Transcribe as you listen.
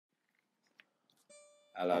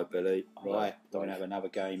Hello, Billy. Hello, Right, we're Dave. going to have another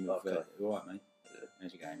game of... Okay. all right, mate? Yeah.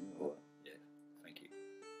 There's a game. Yeah. All right. Yeah, thank you.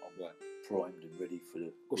 I'm Right. primed and ready for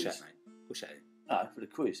the What's quiz. that, mate? What's that? No, for the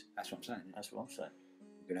quiz. That's what I'm saying. Isn't it? That's what I'm saying.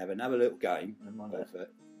 We're going to have another little game Never mind of... that.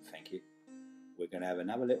 thank you. We're going to have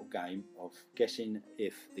another little game of guessing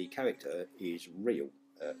if the character is real.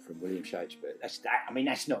 From William Shakespeare. That's that. I mean,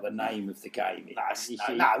 that's not the name of the game. It's but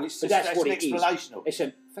just that's what an it is. explanation of it. It's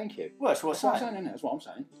a thank you. Well, that's what That's I'm what I'm saying. saying. Isn't it? That's what I'm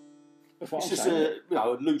saying. That's what It's I'm just saying. a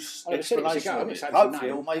loose I never said it was a explanation game. I of didn't it. say it was a Hopefully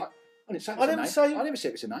name. it'll make... I didn't say it I was a didn't name. say- I never said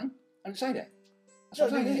it was a name. I didn't say that. That's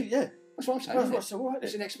what I'm saying. Yeah. That's what I'm saying. That's all right.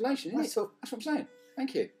 It's an explanation, That's isn't it? all. That's what I'm saying.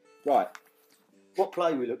 Thank you. Right. What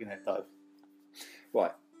play are we looking at, Dave?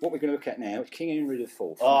 Right. What we're going to look at now is King Henry IV.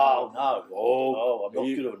 Oh, no. Oh, I'm not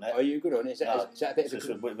good on that. Are you good on it? Is that, No. is that a bit It's of just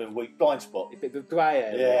a, a bit of a weak blind spot. bit of a grey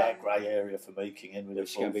area? Yeah, grey area for me, King Henry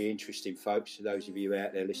It's going to IV. be interesting, folks. For those of you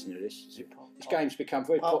out there listening to this, Part this game's become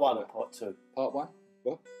very Part one popular. and part two. Part one?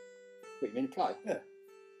 What? What, you mean to play? Yeah.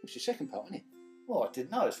 It's the second part, isn't it? Well, I didn't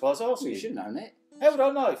know, as far as I was Well, you asking. should have known that. How would I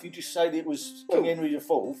know if you just said it was King Henry IV? That's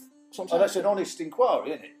what I'm Oh, saying. that's an honest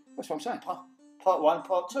inquiry, isn't it? That's what I'm saying. Part one,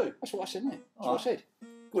 part two. That's what I said, isn't it? That's All what I said. That's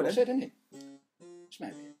Go what I on said, isn't it? What's the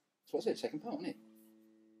matter with you? That's what I said, second part, isn't it?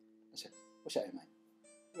 That's it. What's that, mate?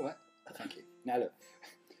 All right. Thank you. Now look.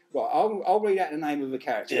 Right, I'll read out the name of a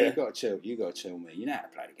character. Yeah. You got to tell me. You know how to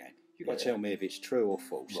play the game. You've got to Yeah. tell me if it's true or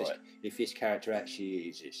false. Right. If this character actually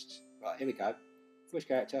exists. Right, here we go. First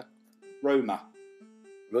character. Rumour.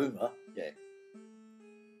 Rumour? Yeah.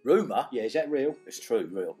 Rumour? Yeah, is that real? It's true,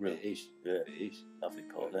 real. It is. Yeah. It is. Lovely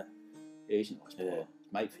part there. It is a nice part. Yeah.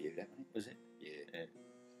 It's made for you, that one. Was it? Yeah. Yeah.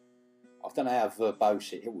 I don't know how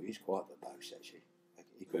verbose it is. Oh, it is quite verbose, actually.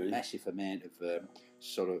 He's got a Really? massive amount of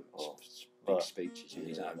sort of big right. speeches in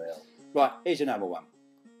his Yeah, own. well. Right, here's another one.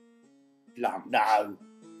 Blunt. No.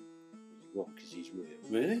 Well, because he's real.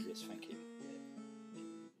 Really? Yes, thank you.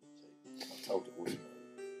 Yeah. I told it wasn't.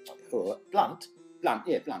 All right. Blunt? Blunt,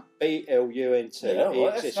 yeah, Blunt. B-L-U-N-T. Yeah, all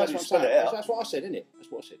right. That's That's how what you I'm spell saying. it out. That's what I said, isn't it?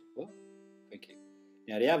 That's what I said. What? Thank you.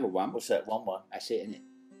 Now, the other one, What's that? 1-1. that's it, isn't it?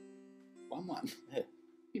 1-1. Yeah.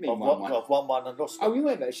 You mean I've 1-1? won and lost. Oh, you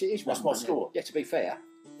have actually. It is 1-1. That's my score. Yeah, to be fair.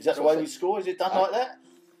 Is that the way we score? Is it done like that?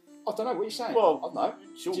 I don't know what you're saying. Well, I don't know.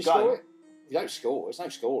 it's your Do you game. score it? You don't score. There's no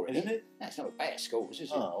scoring. Isn't it? That's not about scores,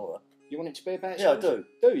 is it? Oh, all right. You want it to be about Yeah, I scores?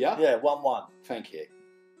 do. Do you? Yeah, 1-1. Thank you.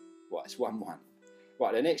 Right, it's 1-1.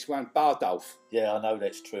 Right, the next one, Bardolph. Yeah, I know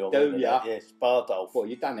that's true. I've Do heard of ya? that. Yes, Bardolph. Well,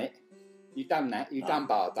 you've done it. You've done that. You've No. done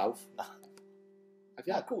Bardolph. No. Have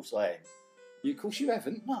you? Yeah, of course I am. Of course you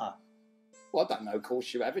haven't. No. Well, I don't know. Of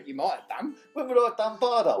course you haven't. You might have done. When would I have done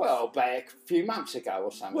Bardolph? Well, back a few months ago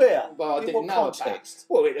or something. Where? Well, I In didn't what know context?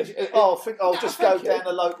 about. Well, it, Oh, I think I'll No, just go thank you. down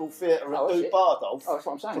the local theatre and Oh, do that's it. Bardolph Oh, that's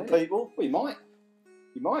what I'm saying. for isn't it? people. Well, you might.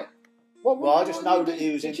 You might. Well, I just know that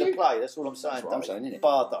he was in Did the you? play. That's what I'm saying. That's what I'm Dave. saying, innit?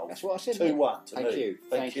 Bardolph. That's what I said. 2-1 to Thank me. you.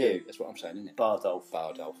 Thank you. That's what I'm saying, isn't it? Bardolph.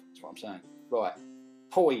 Bardolph. That's what I'm saying. Right.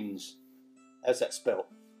 Poins. How's that spelled?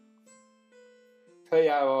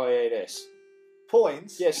 P-O-I-N-S.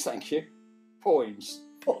 Points? Yes, thank you. Poins.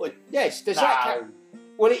 Points. Yes, does No. that count?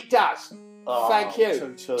 Well, it does. Oh, Thank you.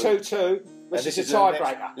 2-2. 2-2, which And is this a the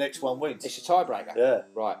tiebreaker. Next one wins. It's a tiebreaker. Yeah.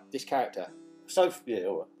 Right, this character. So, yeah,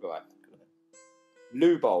 all right. Right.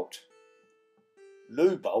 Lubolt.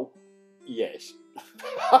 Lubolt? Yes.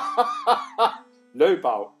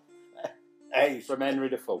 Lubolt Hey. from Henry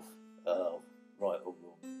IV. Oh, right or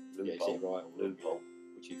wrong. Lubolt. Yeah, is it right or wrong? Lubolt.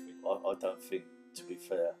 What do you think? I don't think, to be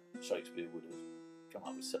fair, Shakespeare would have come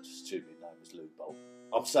up with such a stupid name as Lubolt.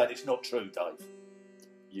 I'm saying it's not true, Dave.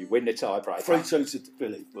 You win the tiebreaker. 3-2 to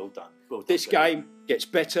Billy. Well done. Well done, This Billy. game gets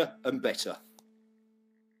better and better.